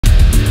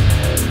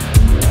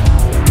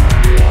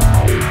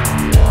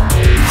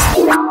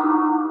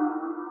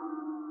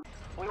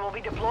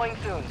Deploying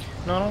soon.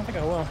 No, I don't think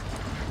I will.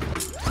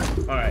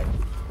 Alright,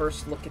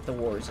 first look at the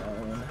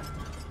Warzone.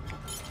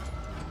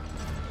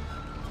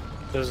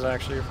 This is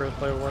actually your first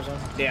play of Warzone?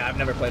 Yeah, I've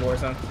never played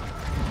Warzone.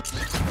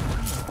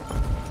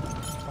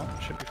 Well,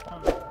 it should be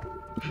fun.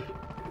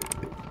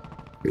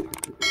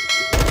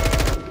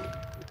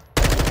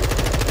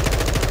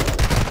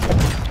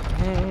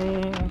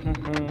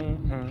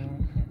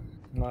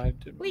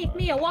 Leave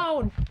me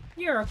alone!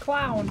 You're a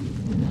clown!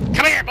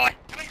 Come here, boy!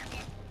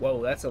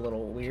 Whoa, that's a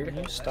little weird. Can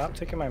you stop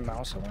taking my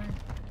mouse away?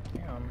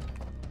 Damn.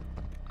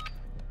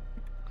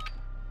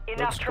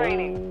 Enough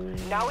training.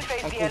 Now we face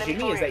the Uncle enemy.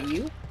 Jimmy, is that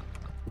you?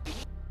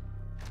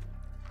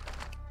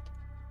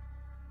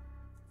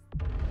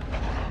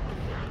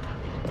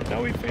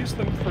 Now we face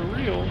them for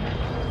real.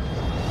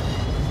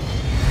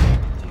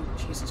 Dude,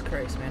 Jesus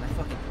Christ, man,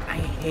 I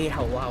hate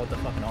how loud the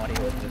fucking audio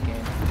is in this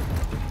game.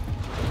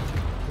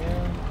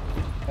 Yeah,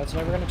 that's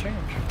never gonna change.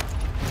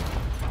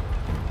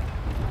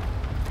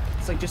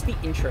 It's like just the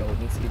intro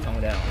needs to be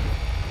toned down.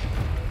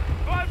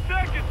 5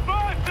 seconds!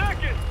 5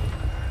 seconds!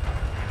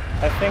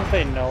 I think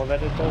they know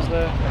that it does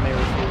that, and they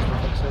refuse to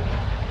fix it.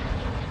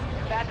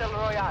 Battle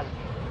Royale.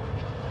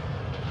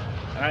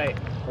 Alright,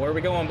 where are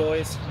we going,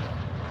 boys?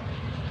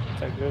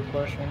 That's a good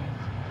question.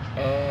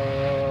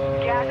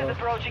 Gas is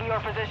approaching your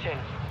position.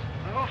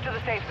 Move to the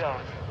safe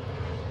zone.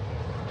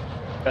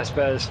 Best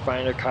bet is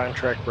find a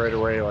contract right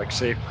away, like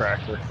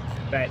Safecracker.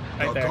 Right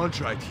there.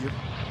 Contract here.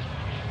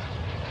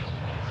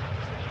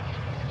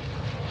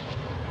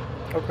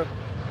 Okay.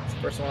 It's the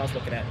first one I was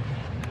looking at.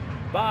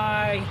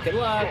 Bye! Good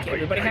luck!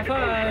 Everybody have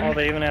fun! Oh,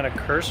 they even had a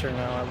cursor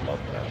now. I love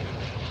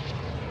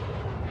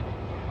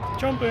that.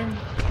 Jumping.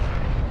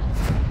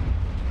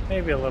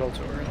 Maybe a little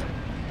too early.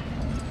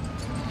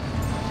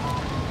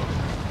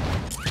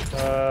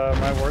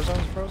 My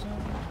Warzone's frozen?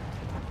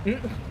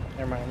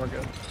 Never mind, we're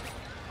good.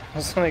 I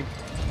was like,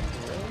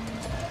 really?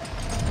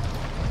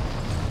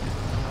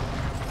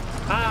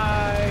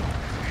 Hi!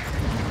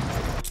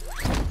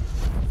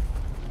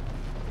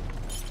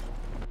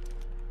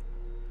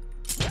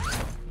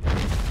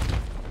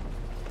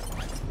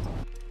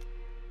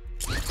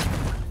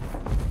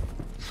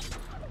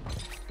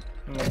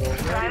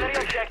 Primary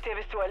objective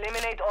is to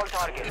eliminate all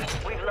targets.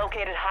 We've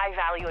located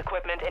high-value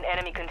equipment in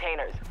enemy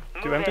containers.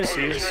 Do Move in and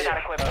NPCs secure that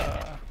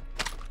equipment.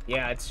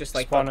 Yeah, it's just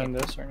like spawn fucking...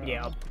 in this or not?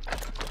 Yeah.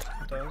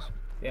 It does?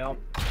 Yeah.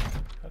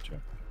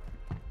 Gotcha.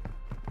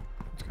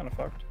 It's kind of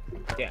fucked.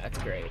 Yeah, it's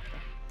great.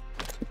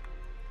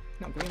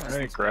 No, green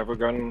Alright, grab a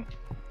gun.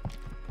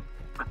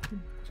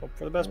 Let's hope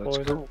for the best, Let's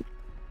boys. go.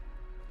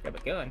 Grab a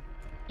gun.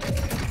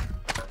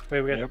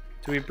 Wait, we got. Yep.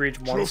 Do we breach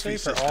one Trophy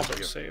safe or all system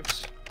those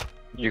safes?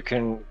 You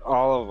can,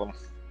 all of them.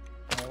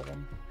 All of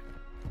them.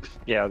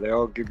 Yeah, they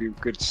all give you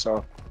good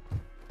stuff.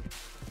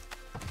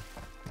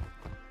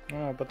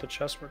 Oh, but the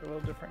chests work a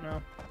little different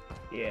now.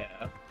 Yeah,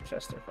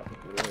 chests are fucking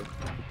weird.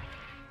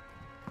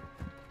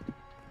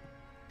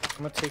 I'm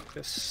gonna take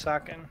this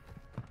second.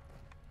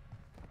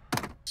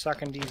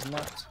 Sucking these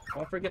nuts.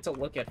 Don't forget to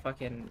look at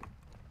fucking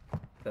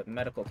the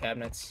medical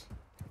cabinets.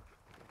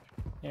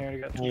 Yeah, I already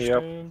got 2 Yep.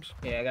 streams.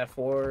 Yeah, I got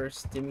 4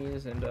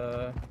 stimmies and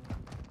one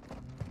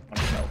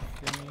health.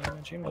 Give me a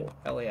Jimmy. Oh,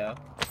 hell yeah.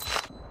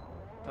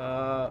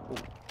 Ooh,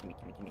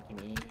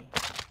 gimme.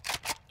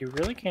 You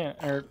really can't.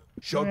 Or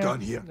Shotgun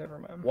here. Never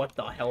mind. What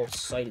the hell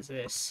site is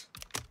this?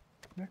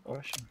 Good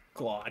question.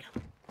 God.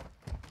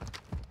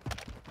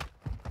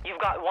 You've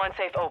got 1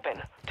 safe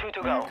open. 2 to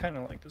I go. kind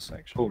of like this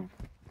section. Boom.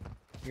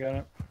 You got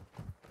it.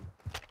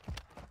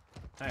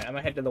 Alright, I'm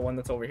gonna head to the one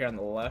that's over here on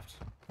the left.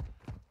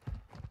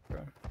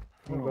 Okay.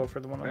 I'm gonna go for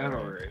the one on the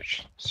Battle right.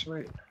 Rage.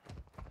 Sweet.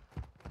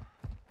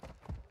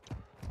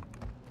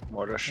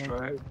 Mortar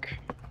Strike.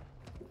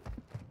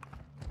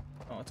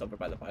 Oh, it's over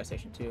by the buy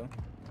station too.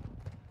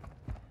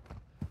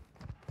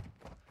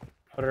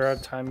 How did our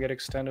time get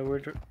extended?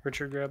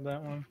 Richard grabbed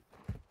that one.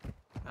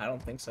 I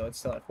don't think so. It's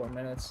still at 4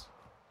 minutes.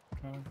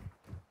 Oh.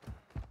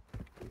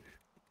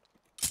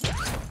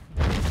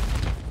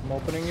 I'm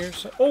opening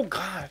yours. Oh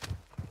God!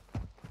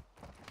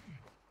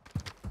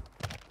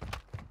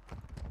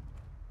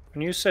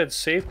 When you said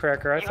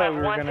Safecracker, I You thought have we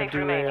were 1 gonna safe do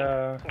remaining.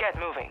 a Get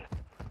moving.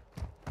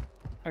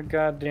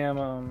 goddamn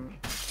No,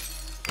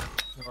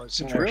 it's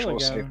a Drill traditional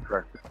again.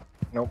 Safecracker.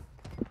 Nope.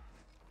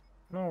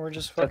 No, we're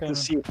just Let fucking the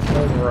see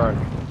run.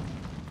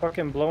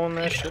 blowing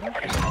that shit up.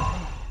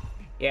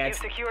 Yeah, You've it's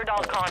secured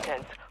all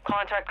contents.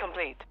 Contract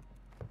complete.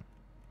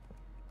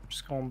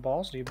 Just going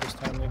balls deep this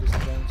time, ladies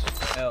and gents.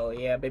 hell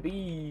yeah,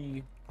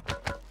 baby.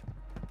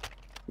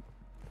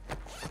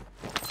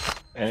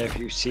 And if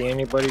you see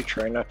anybody,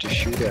 try not to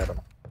shoot at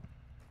them.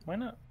 Why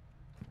not?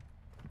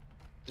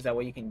 Is that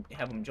way you can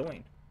have them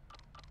join?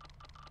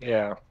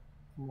 Yeah.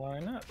 Why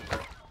not?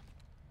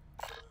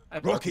 I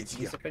have Rockets RPGs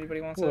here. if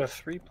anybody wants Ooh, a it.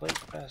 3-plate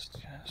vest.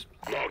 Yes.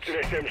 Marked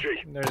an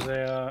SMG. There's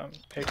a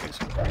AK right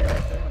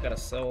there. I got a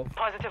cell.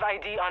 Positive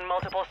ID on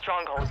multiple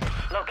strongholds.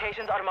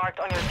 Locations are marked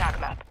on your attack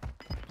map.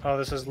 Oh,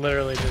 this is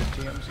literally just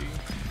DMZ.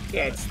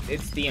 Yeah, it's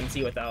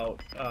DMT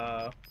without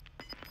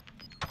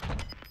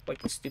like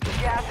the stupid.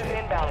 Gas is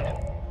inbound.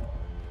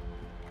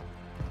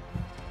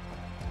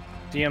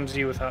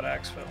 DMZ without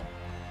exfil.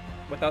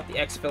 Without the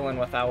exfil and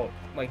without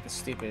like the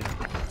stupid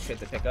shit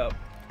to pick up.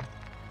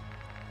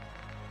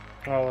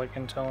 Oh, like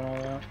intel and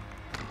all that.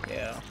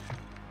 Yeah.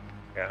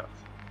 Yeah.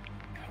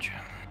 Gotcha.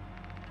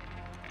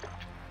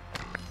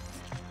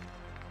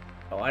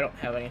 Oh, I don't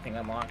have anything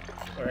unlocked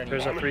or any.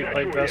 There's a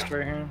 3-plate vest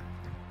right here.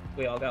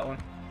 We all got one.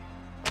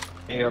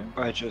 Yep,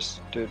 I just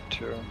did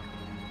too.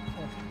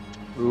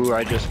 Ooh,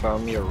 I just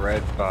found me a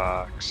red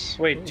box.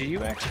 Wait, do you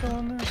exfil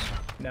on this?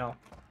 No.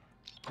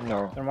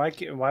 No. Then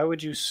why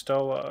would you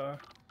stow a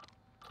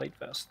plate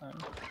vest then?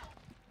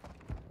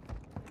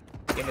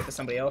 Give it to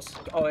somebody else.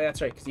 Oh, yeah,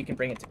 that's right, because you can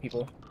bring it to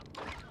people.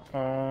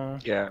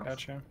 Yeah.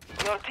 Gotcha.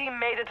 Your team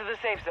made it to the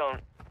safe zone.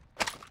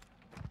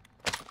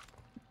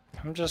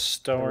 I'm just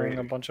stowing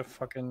a bunch of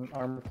fucking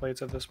armor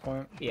plates at this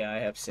point. Yeah, I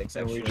have 6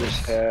 And extra. we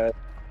just had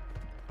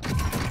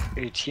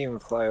a team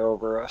fly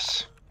over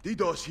us.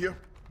 DDoS here.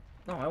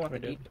 No, I want We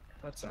the did. deep.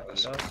 That's not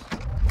us. Okay.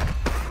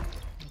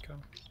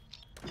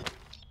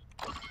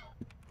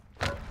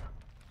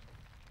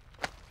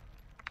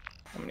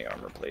 How many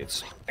armor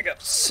plates? I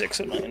got 6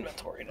 in my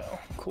inventory now.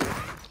 Cool.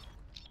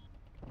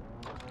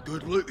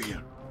 Good loot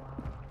here.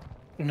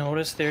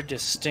 Notice their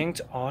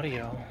distinct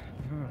audio.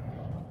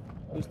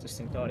 Who's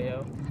distinct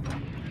audio?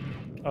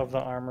 Of the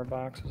armor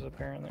boxes,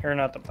 apparently. Or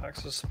not the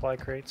boxes, supply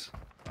crates.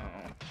 Oh,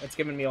 it's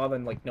giving me all the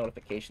like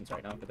notifications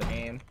right now for the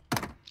game.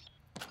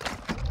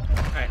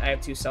 Alright, I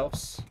have 2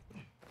 selves.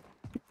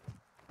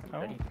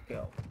 I'm ready to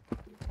go.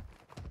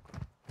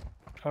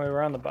 Oh, we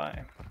were on the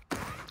buy.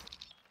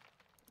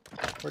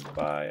 Where'd the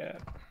buy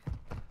at?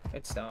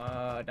 It's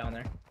down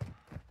there.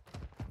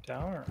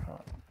 Down or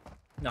up?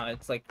 No,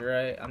 it's like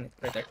right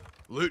there.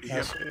 Loot I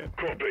here. see it.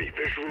 Copy.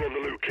 Visual on the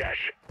loot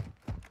cache.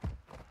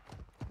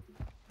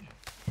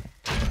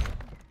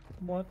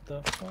 What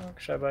the fuck?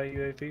 Should I buy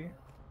UAV?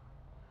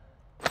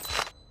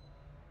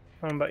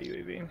 I'm gonna buy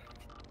UAV.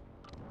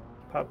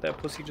 Pop that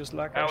pussy just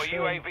like I Our should.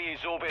 UAV is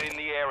orbiting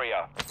the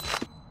area.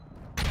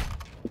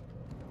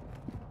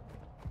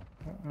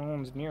 No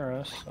one's near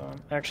us, so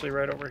I'm actually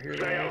right over here.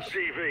 There is.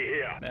 JLTV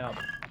here. Now,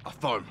 A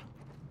phone.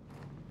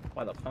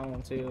 by the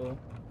phone too.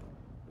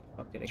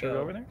 Fuck did it Should we go?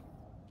 go over there?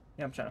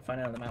 Yeah, I'm trying to find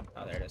it on the map.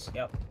 Oh, there it is.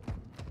 Yep.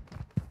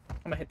 I'm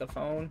gonna hit the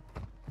phone.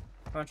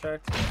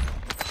 Contract.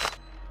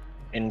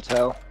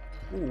 Intel.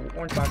 Ooh,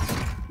 orange box. A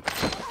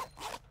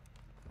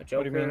What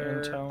Joker. do you mean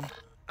intel?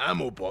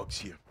 Ammo box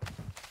here.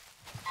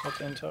 What's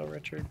intel,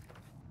 Richard?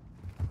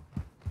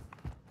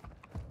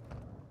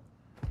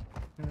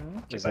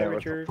 Is Bye, that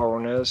what the Richard.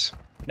 phone is?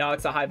 No,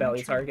 it's a high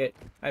value target.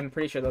 I'm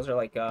pretty sure those are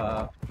like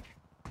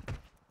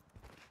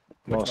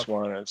Most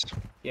wanted.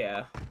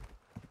 yeah.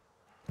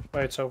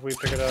 Wait, so if we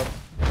pick it up,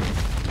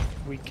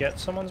 we get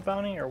someone's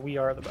bounty, or we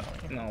are the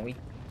bounty? No, we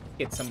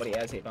get somebody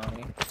as a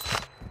bounty.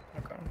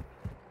 Okay.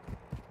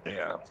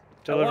 Yeah.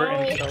 Deliver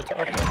Hello? intel to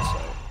upload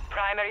site.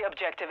 Primary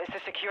objective is to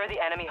secure the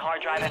enemy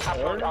hard drive and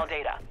upload all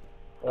data.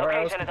 Or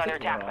I was Location is on your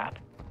completely tac wrong. map.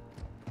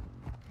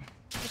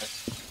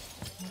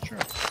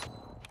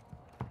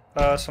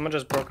 Sure. Someone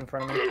just broke in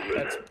front of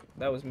me.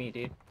 That was me,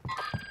 dude.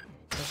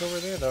 Who's over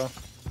there, though?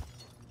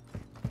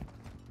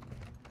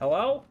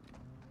 Hello?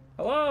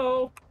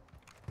 Hello?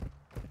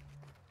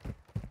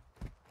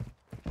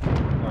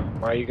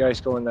 Why are you guys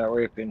going that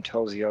way if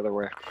Intel's the other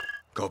way?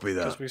 Copy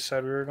that. Because we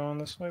said we were going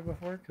this way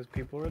before, because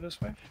people were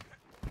this way.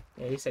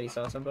 Yeah, he said he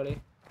saw somebody.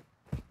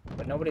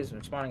 But nobody's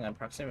responding on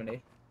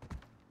proximity.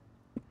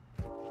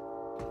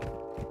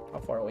 How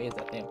far away is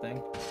that damn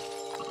thing?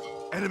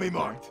 Enemy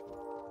marked.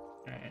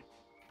 Alright.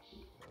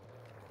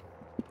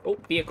 Oh,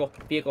 vehicle.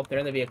 Vehicle. They're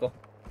in the vehicle.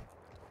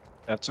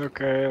 That's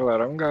okay, let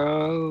them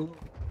go.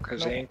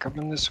 Because they ain't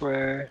coming this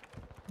way.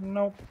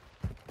 Nope.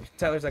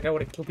 Tyler's like, I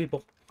would have killed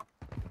people.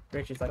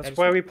 Richard's like, I That's just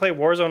why we play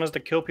Warzone, is to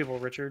kill people,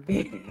 Richard.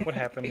 What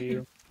happened to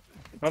you?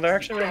 No, they're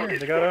actually right here.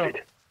 They got out.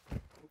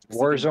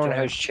 Warzone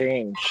has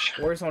changed.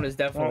 Warzone is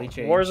definitely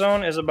changed.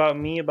 Warzone is about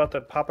me about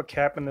to pop a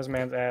cap in this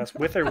man's ass,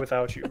 with or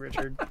without you,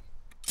 Richard.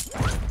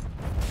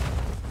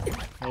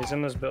 He's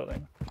in this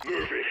building.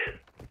 Move it.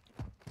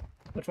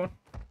 Which one?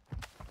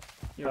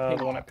 The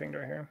one I pinged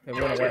right here. It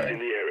went In away. the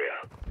area.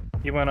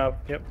 He went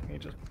up. Yep, he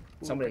just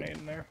Somebody- grenade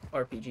in there.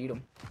 RPG'd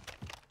him.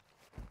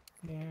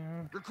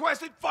 Yeah.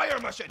 Requested fire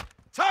mission.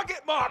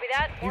 Target marked. Copy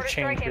that. You Order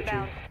strike changed,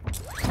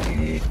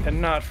 inbound. And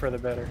not for the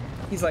better.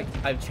 He's like,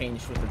 I've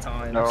changed with the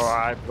times. No,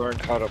 I've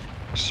learned how to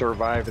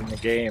survive in the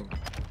game.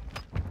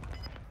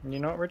 You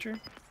know what, Richard?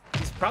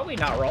 He's probably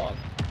not wrong.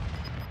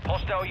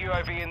 Hostile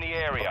UAV in the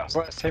area. When's the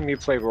last time you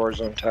played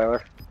Warzone,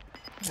 Tyler?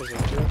 Is a good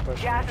question.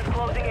 Gas is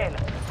closing in.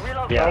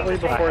 Relocating Yeah, Probably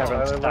the safe before I zone.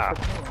 haven't Tyler left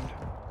stopped.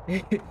 for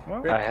Poland.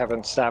 Well, I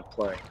haven't stopped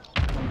playing.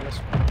 on this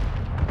one.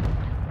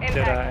 Impact.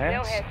 Did I No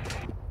ask? hit.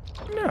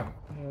 No.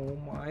 Oh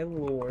my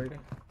lord.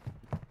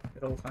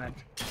 Good old times.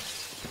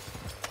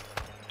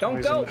 Don't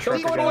Always go! in the Don't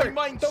truck go again. anywhere!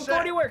 Mindset. Don't go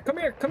anywhere! Come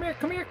here! Come here!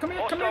 Come here! Come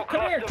here! Come here! Come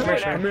here! Come here!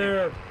 Hostile Come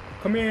here!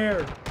 Come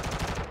here!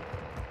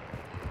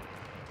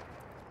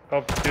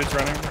 Oh, dude's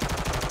running.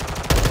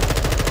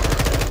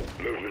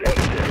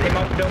 Came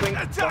out the building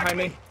behind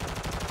me.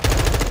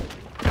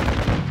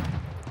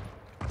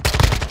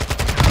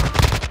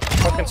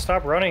 fucking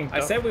stop running. I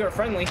said we were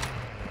friendly.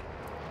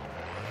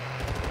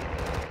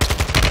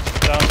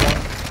 Down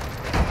one.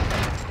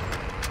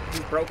 He's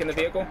broke in the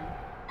vehicle.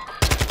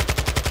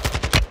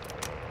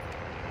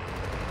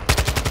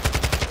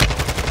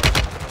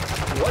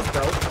 He was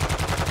broke.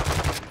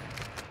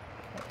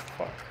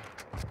 Fuck.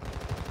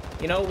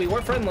 You know, we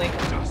were friendly.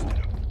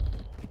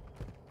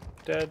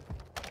 Dead.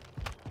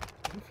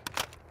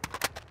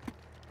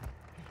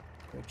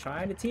 We're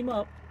trying to team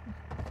up.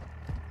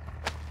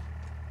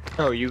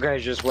 Oh, you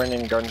guys just went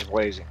in guns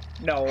blazing.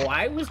 No,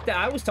 I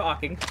was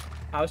talking.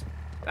 I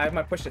have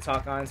my push to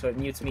talk on, so it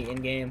mutes me in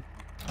game.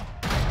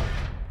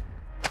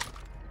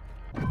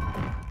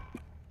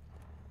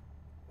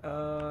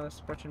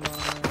 Suppression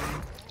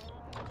mine.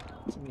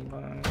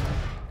 Mine.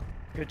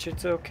 Which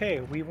it's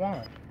okay. We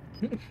won.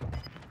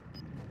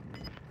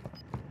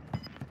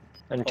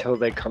 Until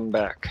they come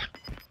back.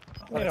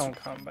 They don't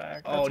come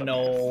back. Oh That's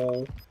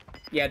no.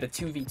 Yeah, the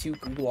 2v2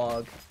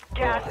 gulag.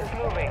 Gas is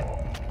moving.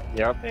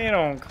 Yep. They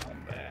don't come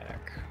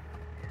back.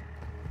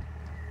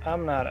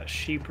 I'm not a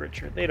sheep,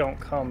 Richard. They don't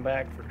come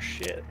back for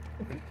shit.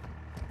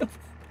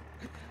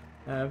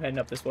 I'm heading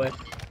up this way.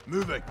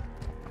 Moving.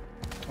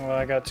 Well,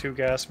 I got 2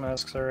 gas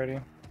masks already.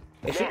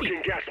 They should be,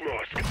 gas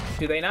mask.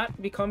 do they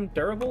not become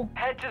durable?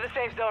 Head to the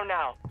safe zone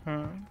now.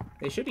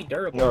 They should be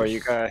durable. No, you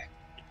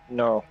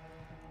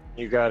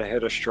gotta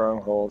hit a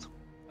stronghold.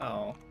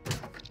 Oh,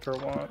 For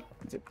what?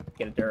 to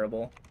get a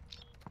durable.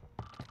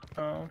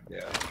 Oh.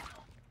 Yeah.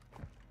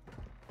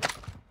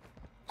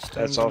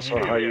 That's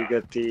also how you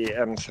get the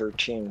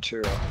M13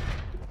 too.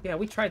 Yeah,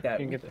 we tried that.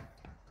 You can get the...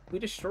 We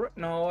destroyed.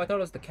 No, I thought it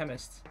was the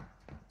chemist.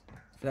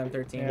 For them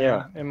 13.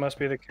 Yeah. It must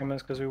be the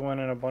chemist because we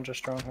went in a bunch of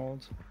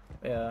strongholds.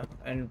 Yeah,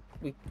 and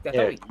I Yeah,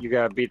 thought we, you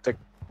gotta beat the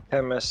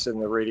chemists in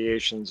the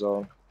radiation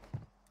zone.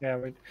 Yeah,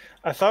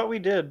 I thought we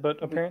did, but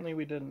apparently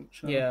we didn't.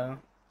 So. yeah,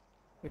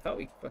 we thought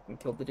we fucking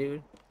killed the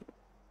dude.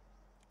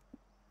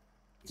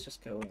 Let's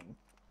just go.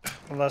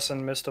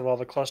 Lesson missed of all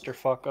the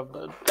clusterfuck of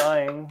the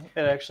dying.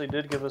 It actually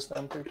did give us the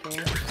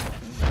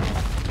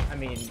M13. I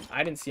mean,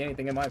 I didn't see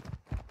anything in my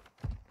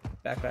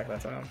backpack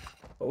that time,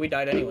 but we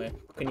died anyway.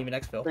 Couldn't even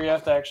exfil. Or you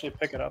have to actually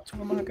pick it up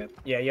to unlock it.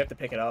 Yeah, you have to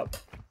pick it up,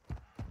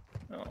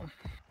 Oh.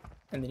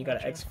 and then you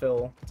gotta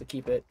exfil to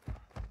keep it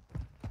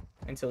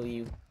until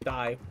you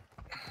die.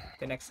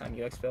 The next time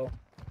you exfil.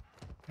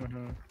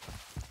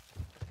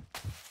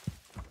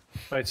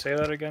 Wait, say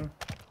that again?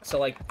 So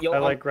like you'll I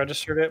like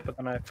registered it, but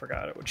then I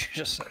forgot it. What you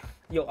just said.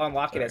 you'll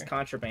unlock it as Sorry.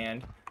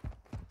 contraband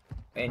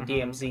and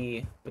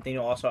DMZ, but then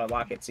you'll also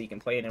unlock it so you can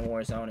play it in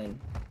Warzone and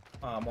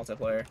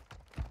multiplayer.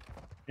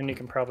 And you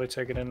can probably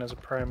take it in as a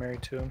primary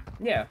too.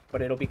 Yeah,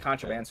 but it'll be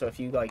contraband. So if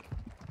you like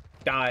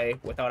die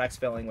without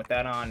exfilling with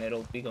that on,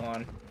 it'll be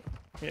gone.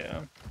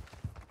 Yeah.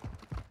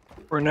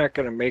 We're not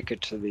gonna make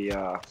it to the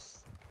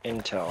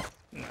intel.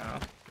 No,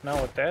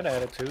 Not with that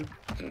attitude.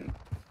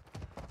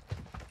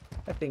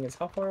 that thing is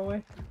how far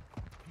away?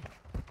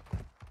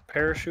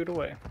 Parachute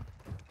away.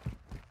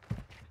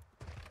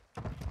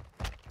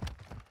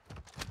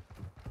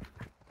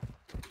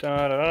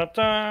 Da da da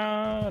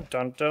da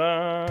dun da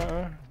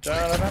da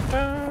da da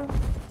da.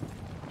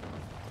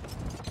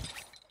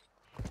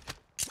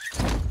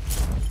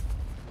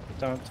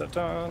 Dun da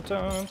da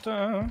da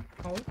da.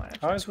 Oh my!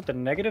 I was with the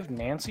negative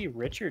Nancy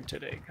Richard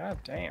today. God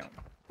damn.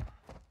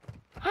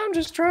 I'm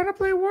just trying to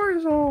play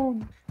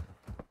Warzone.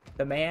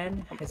 The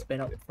man has been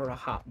up for a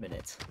hot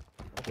minute.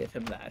 I'll give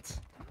him that.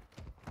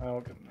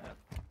 I'll give him that.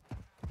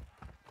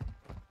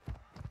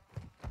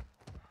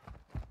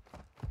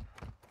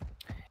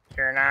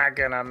 You're not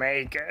gonna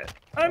make it.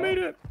 I made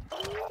it.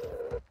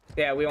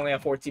 Yeah, we only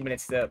have 14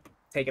 minutes to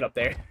take it up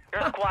there.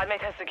 Your squad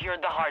mate has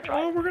secured the hard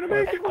drive. Oh, we're gonna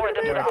make it. Escort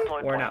them to the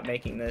upload We're point. not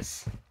making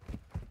this.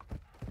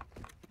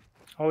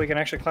 Oh, we can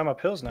actually climb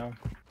up hills now.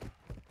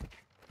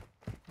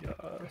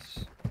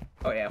 Yes.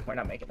 Oh yeah, we're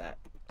not making that.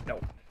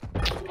 Nope.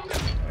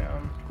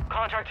 Damn.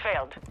 Contract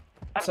failed.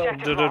 So-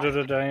 Objective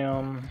lost.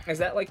 Damn. Is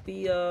that like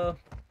the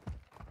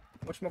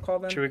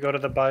whatchamacall then? Should we go to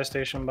the buy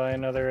station buy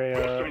another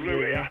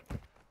UAV?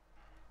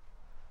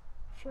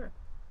 Sure.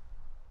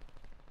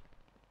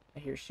 I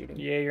hear shooting.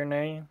 Yay or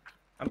nay?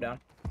 I'm down.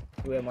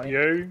 Do we have money?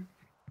 Yay.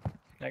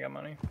 I got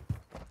money.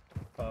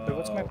 Wait,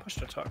 what's my Oh. push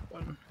to talk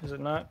button? Is it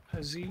not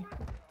a Z?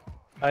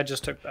 I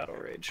just took Battle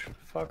Rage.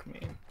 Fuck me.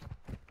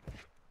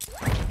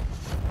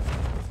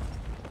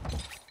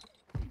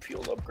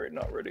 Field upgrade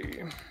not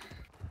ready.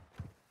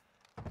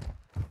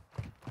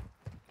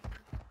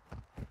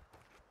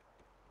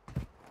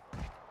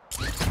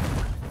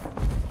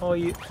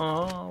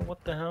 Oh,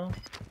 what the hell?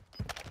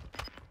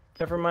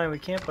 Never mind, we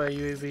can't buy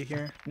UAV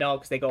here. No,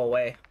 because they go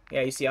away.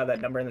 Yeah, you see how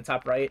that number in the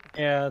top right?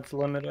 Yeah, it's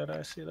limited.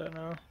 I see that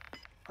now.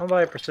 I'll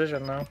buy a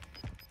precision now.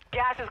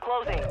 Gas is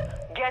closing.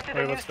 Get to the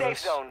Wait, new what's safe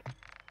this? zone.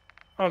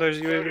 Oh,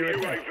 there's UAV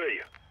right there.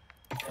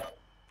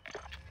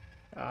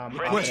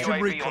 Friendly Question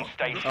UAV recon. on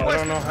station. I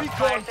don't know how.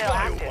 Fire sale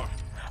active.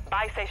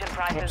 Buy station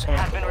prices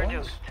have been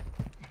reduced.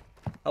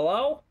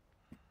 Hello?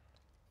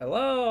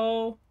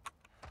 Hello?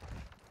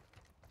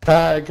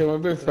 Hi, can we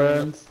be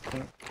friends?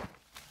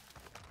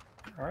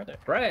 Where are they?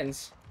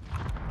 Friends?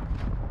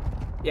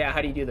 Yeah,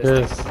 how do you do this?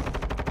 Yes.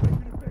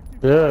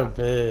 You're a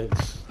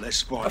bitch.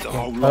 Let's find the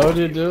whole How lot. would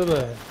you do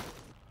that?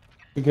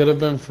 We could have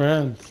been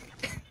friends.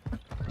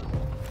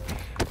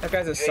 That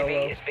guy's a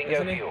solo,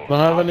 isn't he? Don't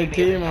have any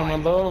team, I'm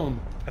alone.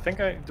 I think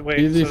I wait.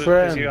 Easy so is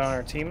friends. he on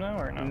our team now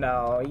or no?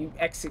 No, you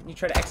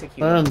try to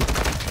execute him. Friends.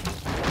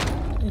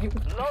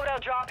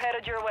 Loadout drop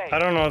headed your way. I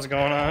don't know what's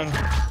going on.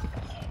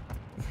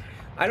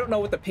 I don't know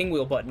what the ping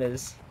wheel button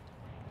is.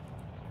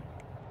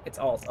 It's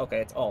alt. Okay,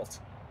 it's alt.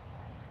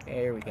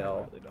 There we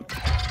go.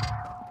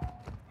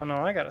 Oh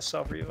no, I got a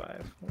self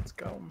revive. Let's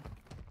go.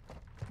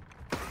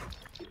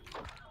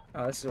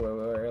 Oh, this is where we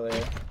were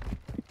earlier.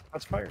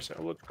 Let's fire sale.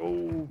 Let's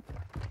go.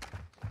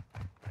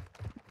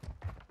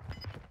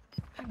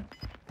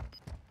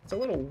 It's a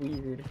little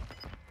weird.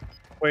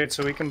 Wait,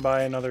 so we can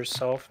buy another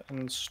self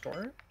and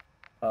store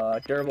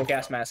it? Durable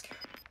gas mask.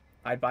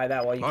 I'd buy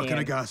that while you Marking a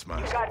can. gas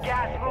mask. Got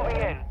gas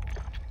moving in.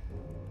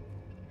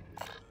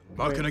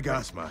 Marking a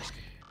gas mask.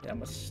 Yeah, I'm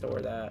gonna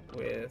store that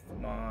with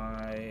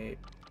my.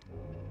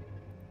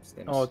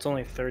 Oh, it's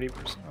only 30%.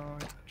 Oh,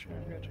 gotcha.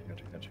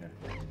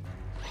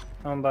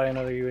 I'm gonna buy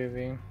another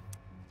UAV.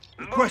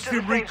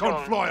 Requesting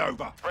recon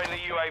flyover. Friendly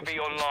UAV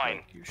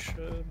online. You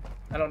should.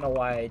 I don't know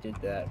why I did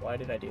that. Why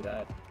did I do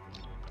that?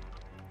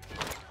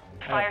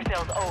 Fire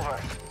sale's over.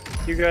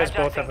 You guys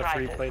both have Adjusting a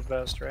prices. 3-plate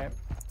vest, right?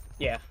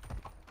 Yeah.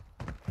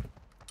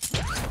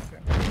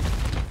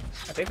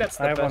 I think that's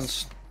I the have one.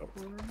 best.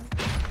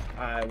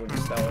 I would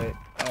sell it.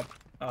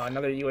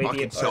 Another UAV.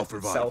 Marking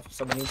self-revive. Self.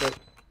 Someone needs it.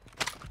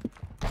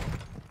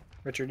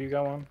 Richard, you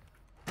got one?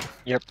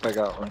 Yep, I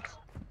got one.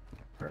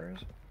 Where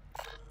is it?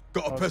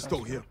 Got a Oh, pistol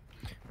sounds here.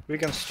 We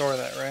can store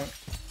that, right?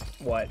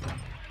 What?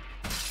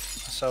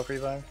 Self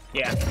revive?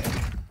 Yeah.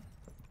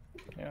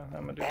 Yeah,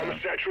 I'm gonna do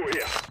that. Satchel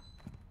here.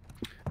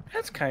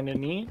 That's kind of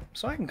neat.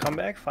 So I can come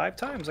back 5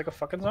 times like a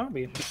fucking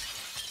zombie.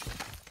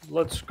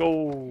 Let's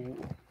go.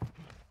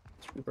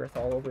 Rebirth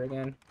all over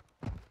again.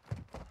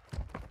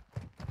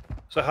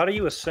 So how do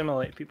you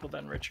assimilate people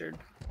then, Richard?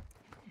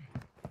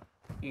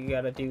 You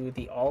gotta do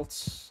the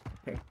alts.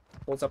 Okay.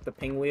 Holds up the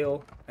ping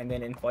wheel and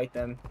then invite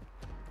them. To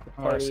the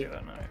Oh, I see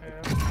party. that now.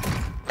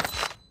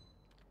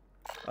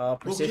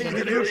 Precision.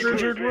 Well,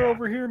 Richard, we're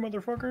over here,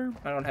 motherfucker.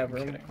 I don't have I'm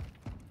room. kidding.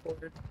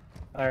 Forward.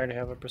 I already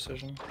have a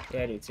precision.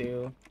 Yeah, I do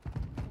too.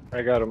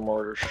 I got a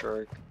mortar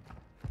strike.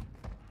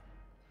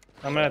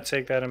 I'm gonna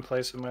take that in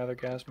place of my other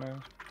gas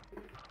mask.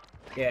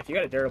 Yeah, if you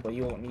got a durable,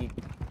 you won't need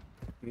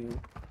two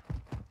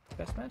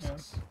gas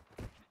masks.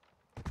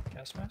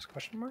 Gas mask?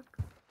 Question mark?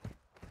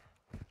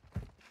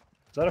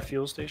 Is that a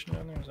fuel station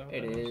down there? Is that what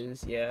It that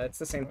is. Yeah, it's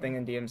the same thing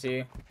in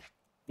DMZ.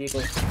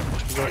 Vehicles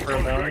You go for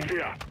a bounty?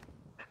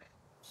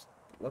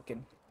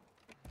 looking.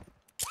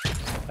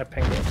 I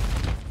pinged it.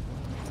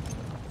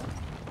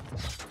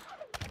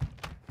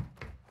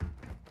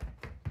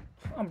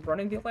 I'm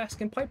running the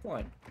Alaskan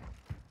pipeline.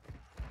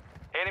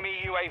 Enemy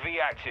UAV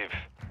active.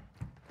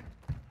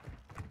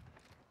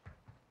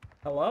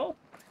 Hello?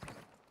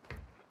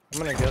 I'm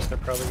gonna guess they're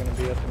probably gonna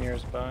be at the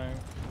nearest buy.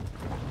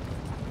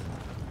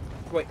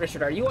 Wait,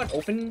 Richard, are you on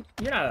open?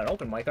 You're not on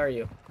open mic, are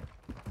you?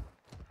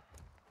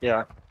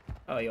 Yeah.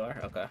 Oh, you are?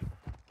 Okay.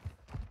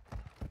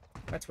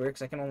 That's weird,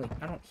 because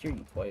I don't hear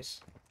you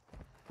twice.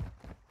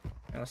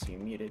 Unless you're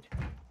muted.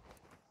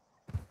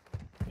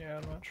 Yeah,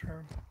 I'm not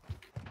sure.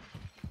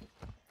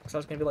 Because I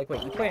was going to be like,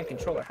 wait, you play on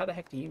controller. How the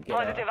heck do you get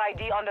Positive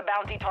ID on the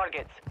bounty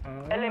targets.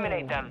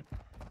 Eliminate them.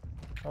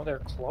 Oh, they're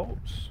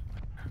close.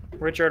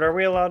 Richard, are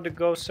we allowed to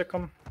go sick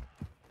 'em?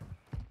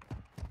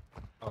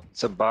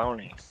 It's a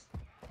bounty.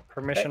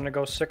 Permission to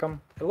go sick 'em?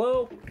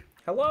 Hello?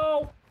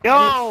 Hello?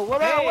 Yo,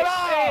 what up? Hey, What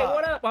up? Hey,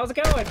 what up? How's it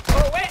going?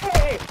 Oh, wait,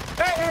 hey!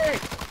 Hey!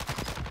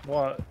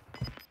 What?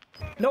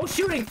 No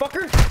shooting,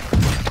 fucker!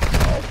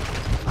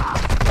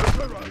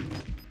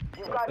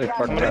 You've got They gas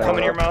fucked I'm that gonna come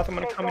in your up. mouth, I'm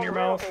gonna come in your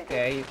mouth.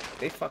 Yeah,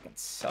 they fucking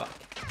suck.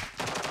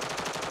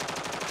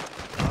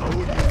 How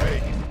would you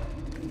make?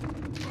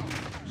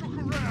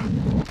 Look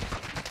around.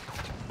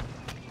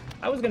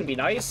 I was gonna be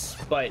nice,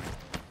 but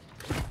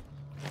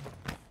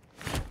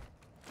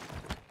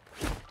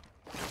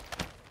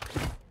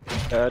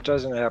Yeah, it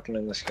doesn't happen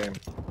in this game.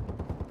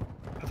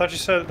 I thought you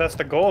said that's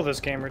the goal of this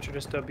game, Richard,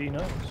 is to be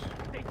nice.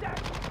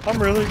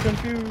 I'm really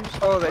confused.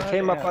 Oh, they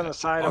came up on the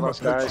side of I'm a us,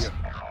 guys.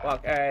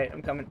 fuck. Alright,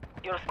 I'm coming.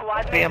 Your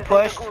squad Being mates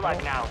is in the pushed.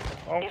 gulag now.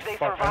 Oh If they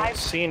fuck, I survive, don't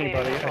see they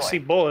anybody. I destroy. see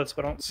bullets,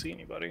 but I don't see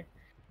anybody.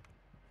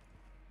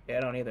 Yeah,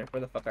 I don't either.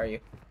 Where the fuck are you?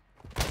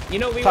 You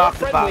know we were Talked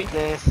friendly. about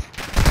this.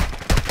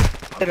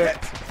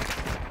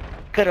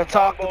 Could have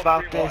talked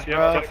about this, Yeah,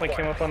 bro. definitely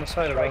came up on the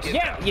side of us.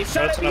 Yeah, you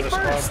shot That's at me another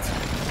first.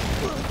 squad.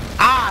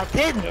 I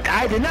didn't.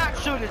 I did not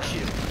shoot at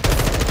you.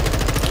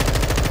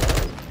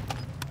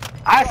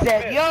 I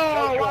said,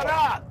 yo, what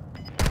up?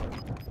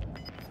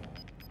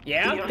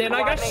 Yeah, Your then I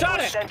got squad shot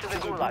mates at. sent to the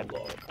gulag.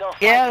 They'll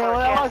fight Yeah, for well, a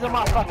that chance wasn't to my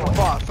move fucking forward.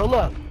 fault. So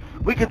look,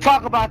 we can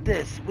talk about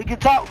this. We can.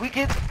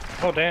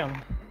 Oh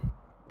damn.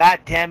 God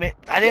damn it.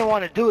 I didn't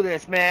want to do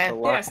this, man.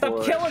 Yeah,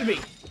 stop killing me.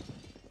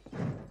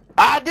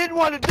 I didn't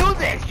want to do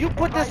this. You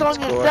put this on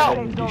Go ahead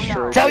and yourself.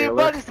 destroy Tell your Taylor.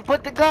 buddies to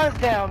put the guns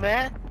down,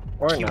 man.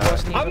 Or He not.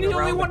 wasn't I'm even the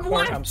only around one corner.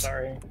 left. I'm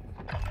sorry.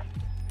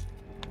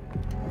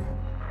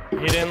 He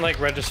didn't like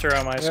register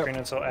on my screen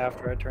until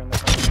after I turned the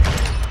phone.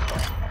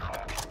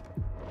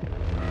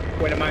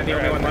 Wait, am I the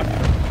only one left?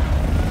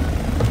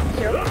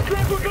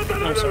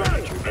 I'm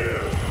sorry.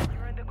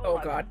 You're in the Oh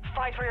gulag. god.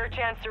 Fight for your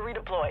chance to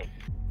redeploy.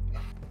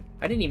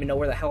 I didn't even know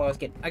where the hell I was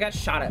getting. I got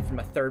shot at from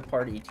a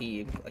third-party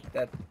team like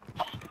that.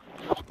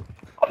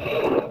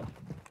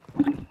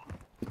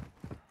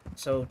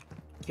 So,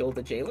 kill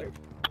the jailer?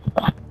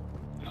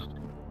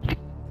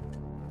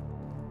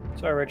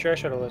 Sorry, Richard, I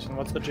should have listened.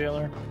 What's the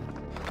jailer?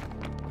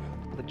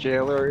 The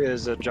jailer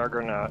is a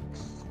juggernaut.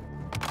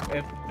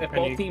 If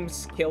both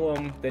teams kill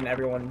him, then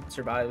everyone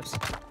survives.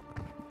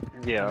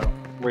 Yeah,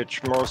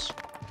 which most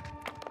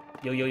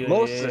Yo, yo, yo,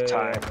 most yo, of the yo,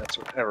 yo. time that's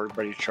what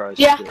everybody tries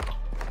Yeah. to do.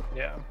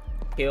 Yeah.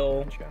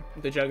 Kill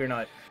the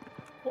juggernaut.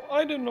 Well,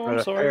 I didn't know. But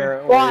I'm sorry.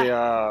 apparently,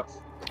 I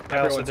also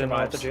Everyone didn't know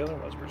what the survives. jailer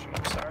was, Richard.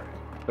 I'm sorry.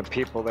 the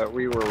people that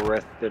we were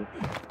with didn't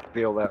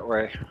feel that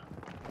way.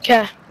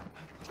 Okay.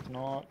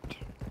 Not.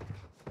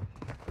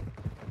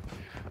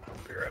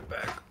 I'll be right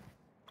back.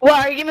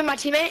 What, are you giving my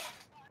teammate?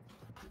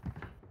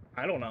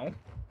 I don't know.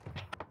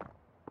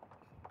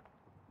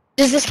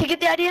 Does this kid get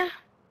the idea?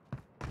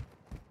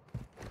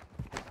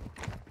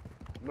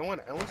 No one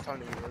else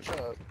talking to you. Shut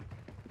up.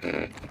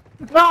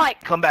 No,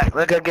 like, Come back.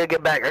 I gotta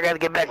get back. I gotta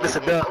get back. This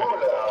is done.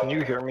 Can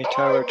you hear me,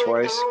 Tyler,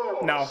 twice?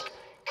 No.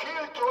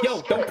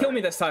 Yo, don't kill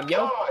me this time,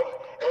 yo.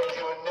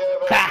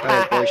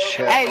 Oh,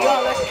 shit. Hey,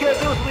 yo, let's kill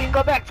dudes. We can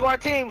go back to our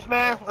teams,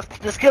 man.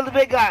 Let's kill the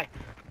big guy.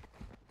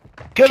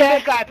 Kill the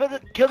big guy.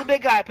 Kill the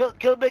big guy.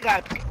 Kill the big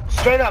guy.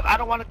 Straight up. I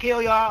don't want to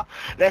kill y'all.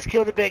 Let's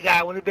kill the big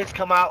guy. When the bitch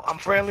come out, I'm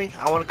friendly.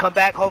 I want to come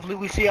back. Hopefully,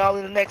 we see y'all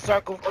in the next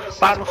circle.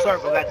 Final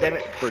circle.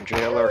 Goddammit. For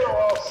jailer.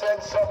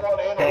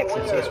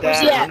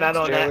 Texas. Yeah. I'm not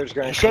on that. Jailer's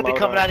gonna He should be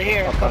come coming out out of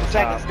here in a up couple on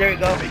seconds. top. There you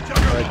go.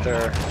 Right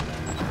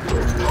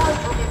there.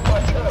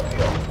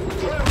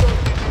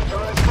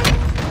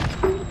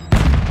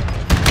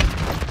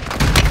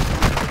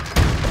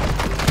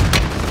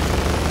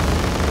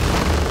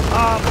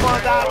 Oh, come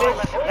on, die,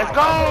 bitch. Let's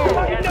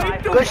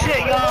go. Good shit,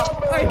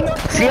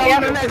 y'all. See y'all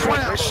in the next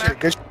round.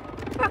 Good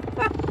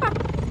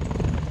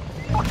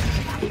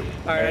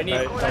Alright, I need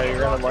Now you're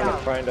gonna want to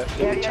find an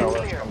intel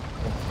or something.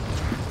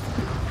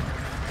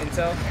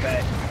 intel.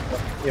 Bet.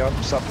 Yep,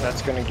 something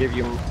that's gonna give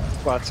you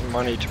lots of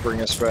money to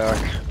bring us back.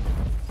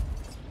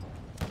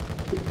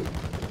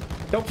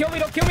 Don't kill me,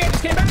 don't kill me, I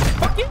just came back.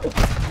 Fuck you.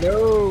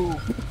 No!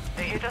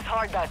 They hit us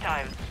hard that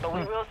time, but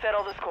we will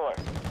settle the score.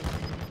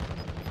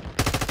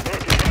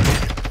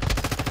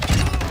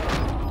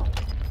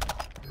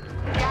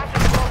 Gas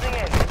is closing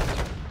in.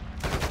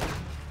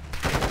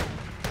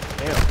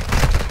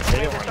 Damn. They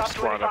didn't Top want to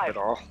squat up 25. at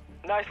all.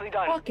 Nicely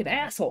done. Fucking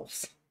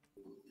assholes.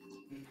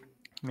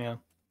 Yeah.